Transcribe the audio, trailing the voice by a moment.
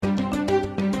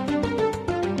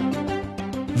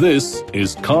This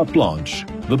is Carte Blanche,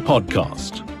 the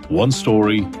podcast. One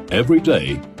story every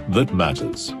day that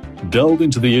matters. Delve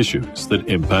into the issues that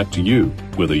impact you,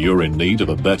 whether you're in need of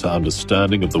a better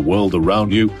understanding of the world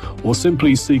around you or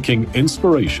simply seeking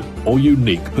inspiration or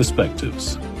unique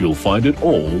perspectives. You'll find it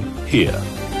all here.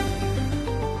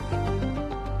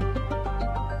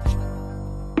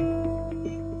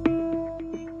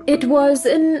 It was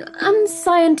an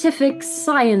unscientific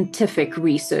scientific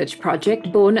research project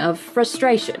born of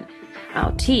frustration.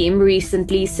 Our team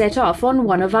recently set off on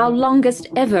one of our longest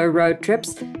ever road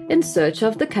trips in search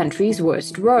of the country's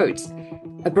worst roads.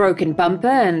 A broken bumper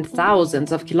and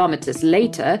thousands of kilometers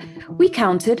later, we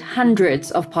counted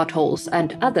hundreds of potholes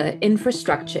and other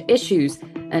infrastructure issues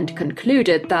and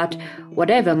concluded that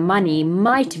whatever money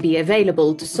might be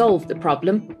available to solve the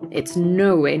problem, it's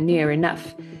nowhere near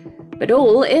enough. But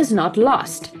all is not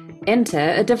lost.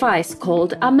 Enter a device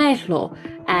called Amehlo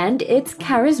and its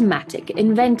charismatic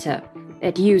inventor.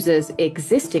 It uses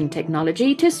existing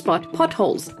technology to spot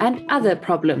potholes and other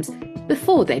problems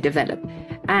before they develop,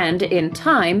 and in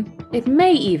time, it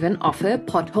may even offer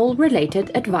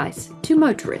pothole-related advice to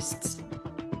motorists.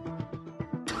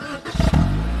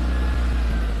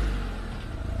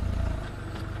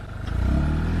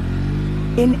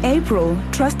 In April,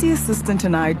 Trusty Assistant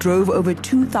and I drove over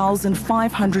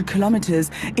 2,500 kilometers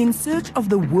in search of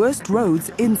the worst roads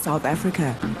in South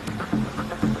Africa.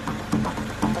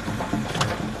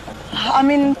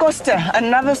 I'm in Costa,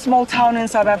 another small town in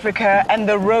South Africa, and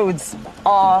the roads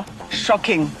are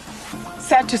shocking.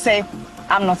 Sad to say,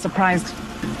 I'm not surprised.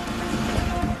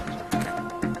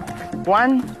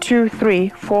 1, 2, 3,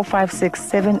 4, 5, 6,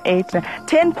 7, 8,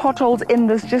 10 potholes in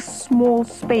this just small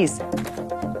space.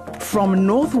 From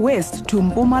northwest to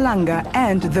Mpumalanga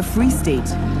and the Free State.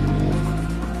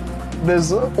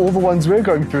 There's all the ones we're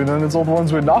going through, and then there's all the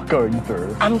ones we're not going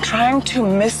through. I'm trying to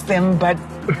miss them, but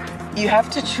you have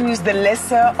to choose the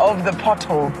lesser of the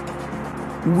pothole.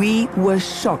 We were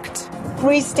shocked.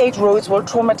 Free State roads will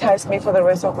traumatize me for the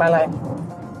rest of my life.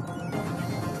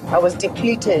 I was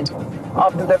depleted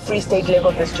after the Free State leg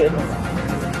of this journey.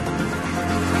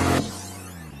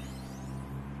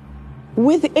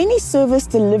 With any service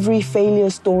delivery failure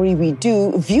story we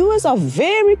do, viewers are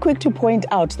very quick to point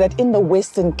out that in the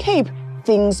Western Cape,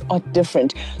 things are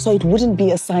different. So it wouldn't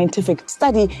be a scientific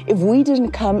study if we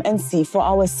didn't come and see for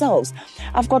ourselves.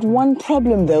 I've got one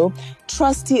problem though.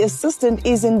 Trusty Assistant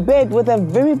is in bed with a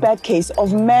very bad case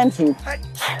of man flu.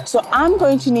 So I'm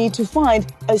going to need to find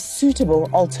a suitable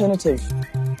alternative.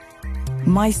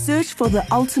 My search for the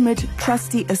ultimate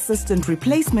Trusty Assistant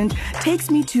replacement takes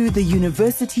me to the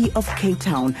University of Cape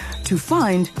Town to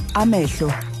find Amehlo,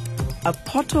 a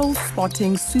pothole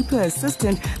spotting super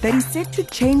assistant that is set to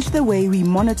change the way we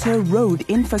monitor road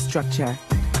infrastructure.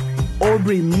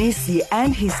 Aubrey Mnisi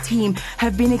and his team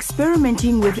have been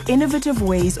experimenting with innovative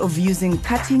ways of using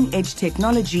cutting-edge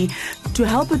technology to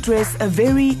help address a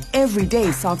very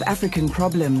everyday South African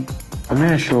problem.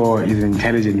 Amehlo is an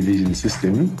intelligent vision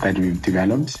system that we've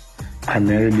developed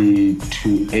primarily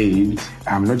to aid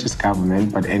not just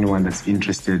government, but anyone that's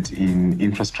interested in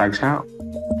infrastructure.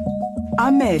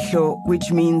 Amehlo, which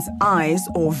means eyes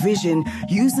or vision,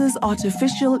 uses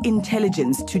artificial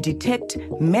intelligence to detect,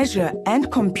 measure, and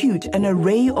compute an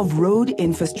array of road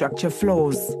infrastructure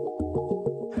flaws.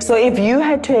 So if you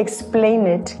had to explain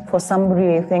it for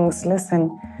somebody who thinks,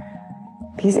 listen,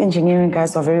 these engineering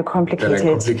guys are very complicated.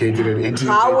 They're complicated and intricate.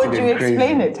 How would you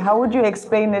explain it? How would you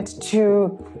explain it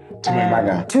to my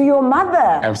mother? To your mother?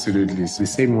 Absolutely. So the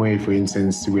same way, for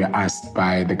instance, we are asked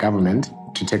by the government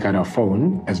to take out our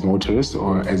phone as motorists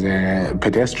or as a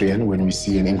pedestrian when we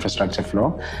see an infrastructure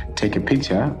flaw, take a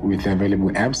picture with the available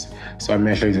apps. So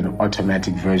Amehlo is an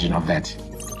automatic version of that.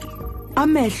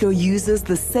 Amehlo uses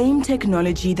the same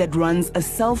technology that runs a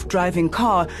self-driving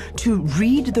car to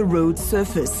read the road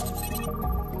surface,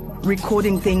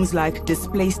 recording things like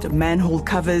displaced manhole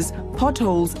covers,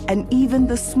 potholes, and even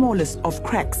the smallest of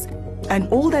cracks. And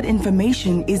all that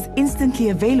information is instantly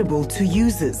available to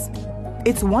users.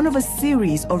 It's one of a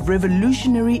series of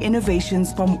revolutionary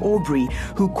innovations from Aubrey,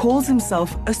 who calls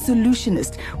himself a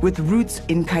solutionist with roots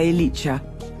in Khayelitsha.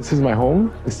 This is my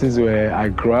home. This is where I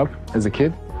grew up as a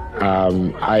kid.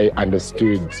 I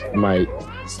understood my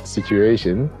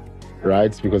situation,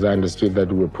 right? Because I understood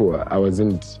that we were poor. I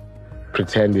wasn't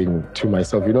pretending to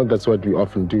myself. You know, that's what we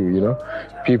often do, you know?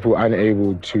 People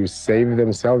unable to save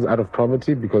themselves out of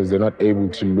poverty because they're not able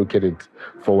to look at it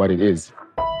for what it is.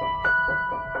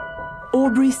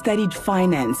 Aubrey studied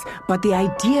finance, but the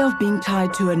idea of being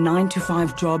tied to a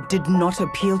 9-to-5 job did not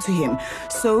appeal to him.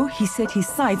 So he set his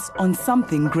sights on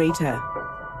something greater.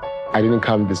 I didn't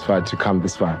come this far to come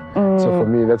this far. So for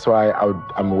me, that's why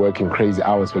I'm working crazy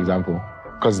hours, for example,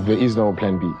 because there is no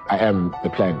plan B. I am the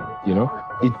plan, you know?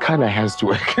 It kind of has to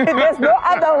work. There's no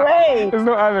other way. There's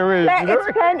no other way. You know?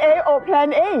 It's plan A or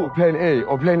plan A. Plan A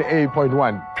or plan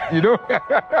A.1, you know?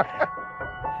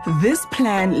 This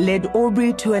plan led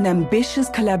Aubrey to an ambitious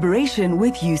collaboration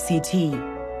with UCT.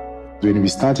 When we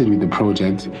started with the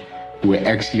project, we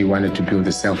actually wanted to build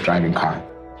a self-driving car.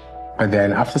 But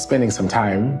then after spending some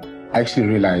time, I actually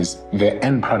realized the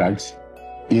end product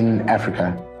in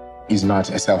Africa is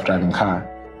not a self-driving car,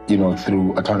 you know,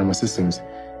 through autonomous systems,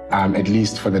 at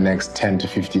least for the next 10 to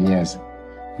 15 years.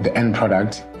 The end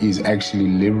product is actually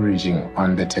leveraging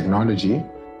on the technology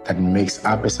that makes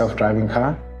up a self-driving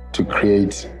car to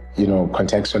create, you know,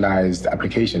 contextualized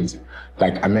applications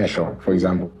like Amehlo, for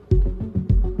example.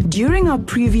 During our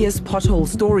previous pothole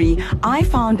story, I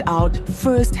found out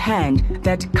firsthand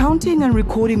that counting and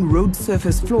recording road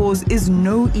surface flaws is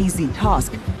no easy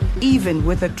task, even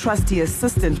with a trusty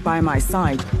assistant by my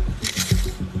side.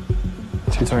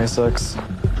 226.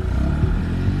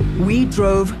 We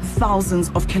drove thousands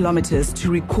of kilometers to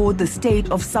record the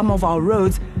state of some of our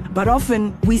roads, but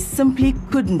often we simply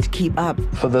couldn't keep up.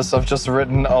 For this, I've just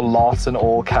written a lot in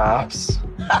all caps.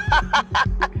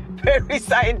 Very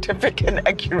scientific and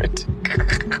accurate.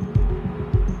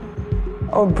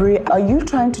 Aubrey, are you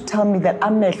trying to tell me that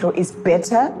Amehlo is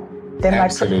better than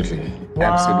Absolutely.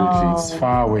 Wow. Absolutely. It's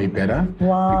far way better.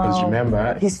 Wow. Because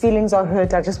remember... His feelings are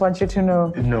hurt. I just want you to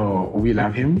know. No, we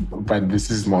love him, but this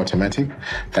is more automatic.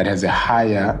 That has a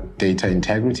higher data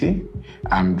integrity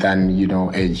than, you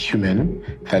know, a human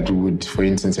that would, for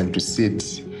instance, have to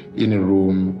sit in a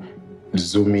room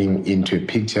zooming into a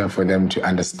picture for them to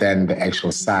understand the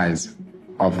actual size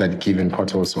of that given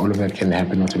pothole. So all of that can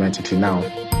happen automatically now.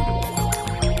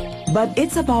 But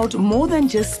it's about more than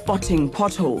just spotting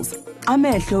potholes.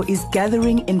 Amehlo is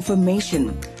gathering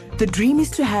information. The dream is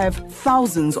to have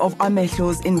thousands of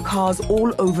Amehlos in cars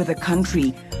all over the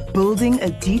country, building a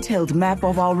detailed map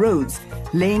of our roads,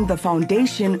 laying the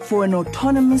foundation for an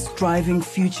autonomous driving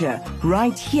future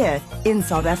right here in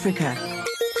South Africa.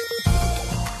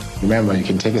 Remember, you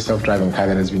can take a self-driving car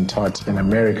that has been taught in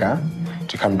America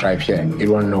to come drive here. It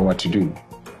won't know what to do.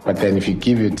 But then if you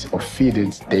give it or feed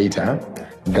it data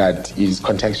that is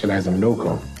contextualized and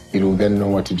local, it will then know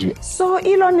what to do. So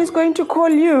Elon is going to call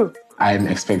you? I'm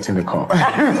expecting the call.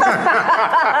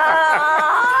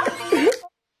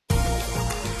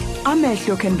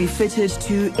 Amehlo can be fitted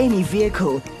to any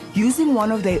vehicle. Using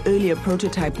one of their earlier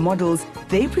prototype models,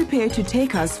 they prepare to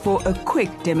take us for a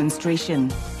quick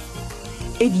demonstration.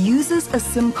 It uses a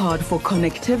SIM card for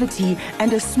connectivity,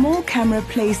 and a small camera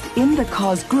placed in the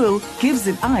car's grille gives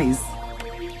it eyes.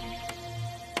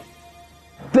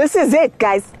 This is it,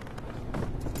 guys.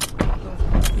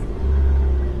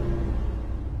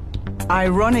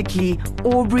 Ironically,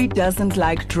 Aubrey doesn't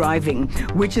like driving,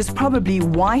 which is probably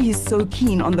why he's so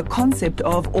keen on the concept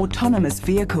of autonomous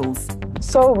vehicles.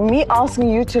 So me asking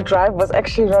you to drive was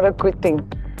actually not a good thing.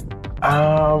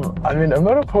 I mean, I'm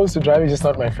not opposed to driving, just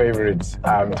not my favorite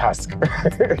task.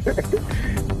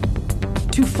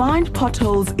 To find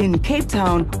potholes in Cape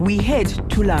Town, we head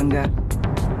to Langa.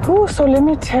 So let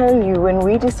me tell you, when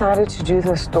we decided to do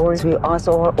the stories, we asked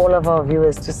all of our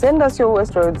viewers to send us your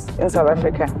worst roads in South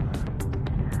Africa.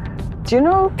 Do you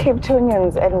know Cape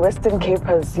Townians and Western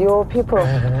Capers, your people?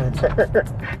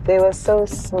 They were so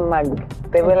smug.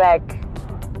 They were like,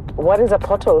 what is a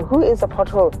pothole? Who is a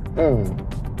pothole?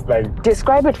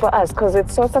 Describe it for us, because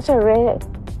it's such a rare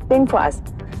thing for us.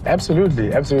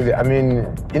 Absolutely, absolutely. I mean,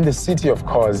 in the city, of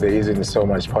course, there isn't so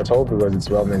much pothole because it's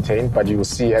well maintained, but you will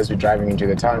see as we're driving into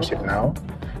the township now,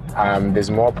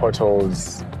 there's more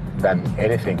potholes than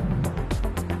anything.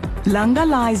 Langa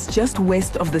lies just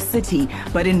west of the city,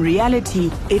 but in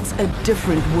reality, it's a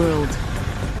different world.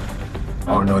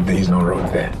 Oh no, there is no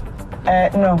road there.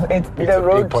 No,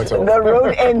 the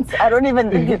road ends. I don't even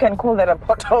think you can call that a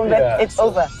pothole. It's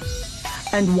over.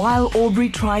 And while Aubrey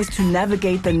tries to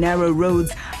navigate the narrow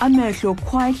roads, Amehlo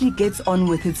quietly gets on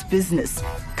with its business,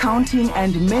 counting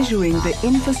and measuring the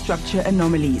infrastructure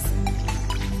anomalies.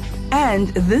 And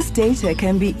this data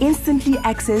can be instantly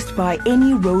accessed by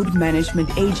any road management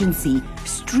agency,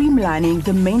 streamlining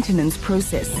the maintenance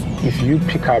process. If you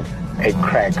pick up a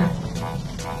crack,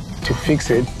 to fix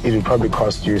it, it will probably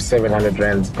cost you 700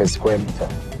 rands per square meter.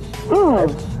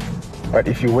 But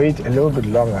if you wait a little bit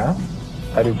longer,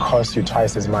 that will cost you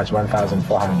twice as much,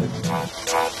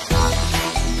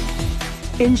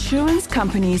 1,400. Insurance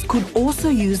companies could also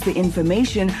use the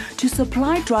information to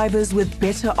supply drivers with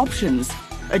better options.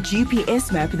 a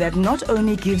GPS map that not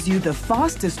only gives you the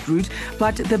fastest route,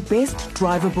 but the best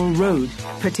drivable road,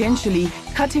 potentially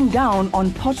cutting down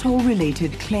on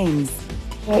pothole-related claims.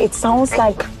 It sounds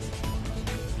like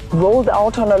rolled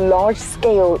out on a large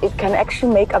scale, it can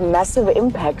actually make a massive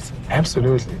impact.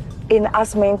 Absolutely. In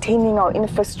us maintaining our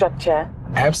infrastructure.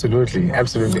 Absolutely.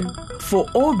 For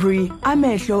Aubrey,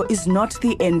 Amehlo is not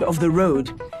the end of the road.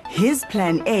 His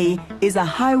plan A is a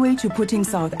highway to putting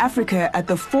South Africa at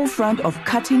the forefront of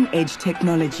cutting-edge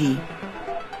technology.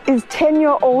 Is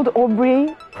 10-year-old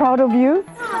Aubrey proud of you?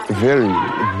 Very,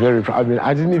 very proud. I mean,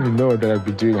 I didn't even know that I'd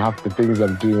be doing half the things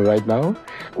I'm doing right now.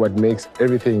 What makes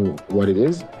everything what it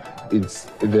is, it's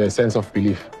the sense of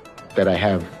belief that I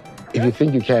have. If you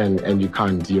think you can and you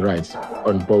can't, you're right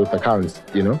on both accounts,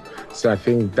 you know? So I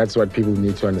think that's what people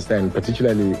need to understand,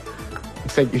 particularly,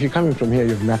 it's like if you're coming from here,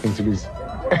 you have nothing to lose.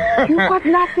 You've got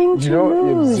nothing to you know,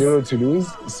 lose. You have zero to lose.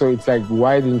 So it's like,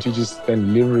 why didn't you just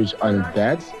then leverage on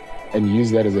that and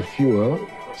use that as a fuel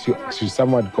to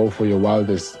somewhat go for your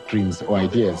wildest dreams or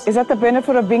ideas? Is that the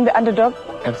benefit of being the underdog?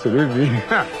 Absolutely.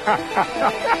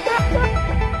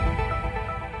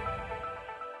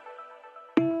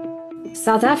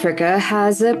 South Africa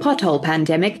has a pothole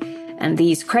pandemic, and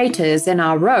these craters in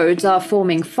our roads are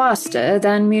forming faster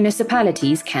than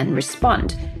municipalities can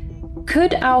respond.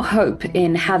 Could our hope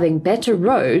in having better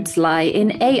roads lie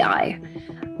in AI?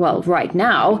 Well, right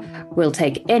now, we'll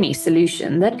take any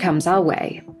solution that comes our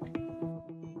way.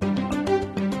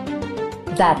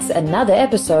 That's another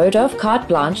episode of Carte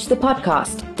Blanche, the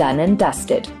podcast, done and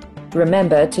dusted.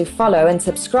 Remember to follow and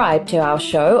subscribe to our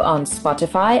show on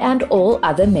Spotify and all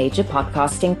other major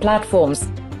podcasting platforms.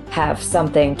 Have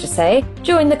something to say?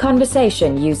 Join the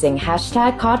conversation using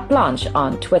 #CarteBlanche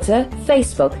on Twitter,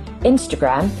 Facebook,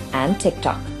 Instagram, and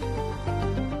TikTok.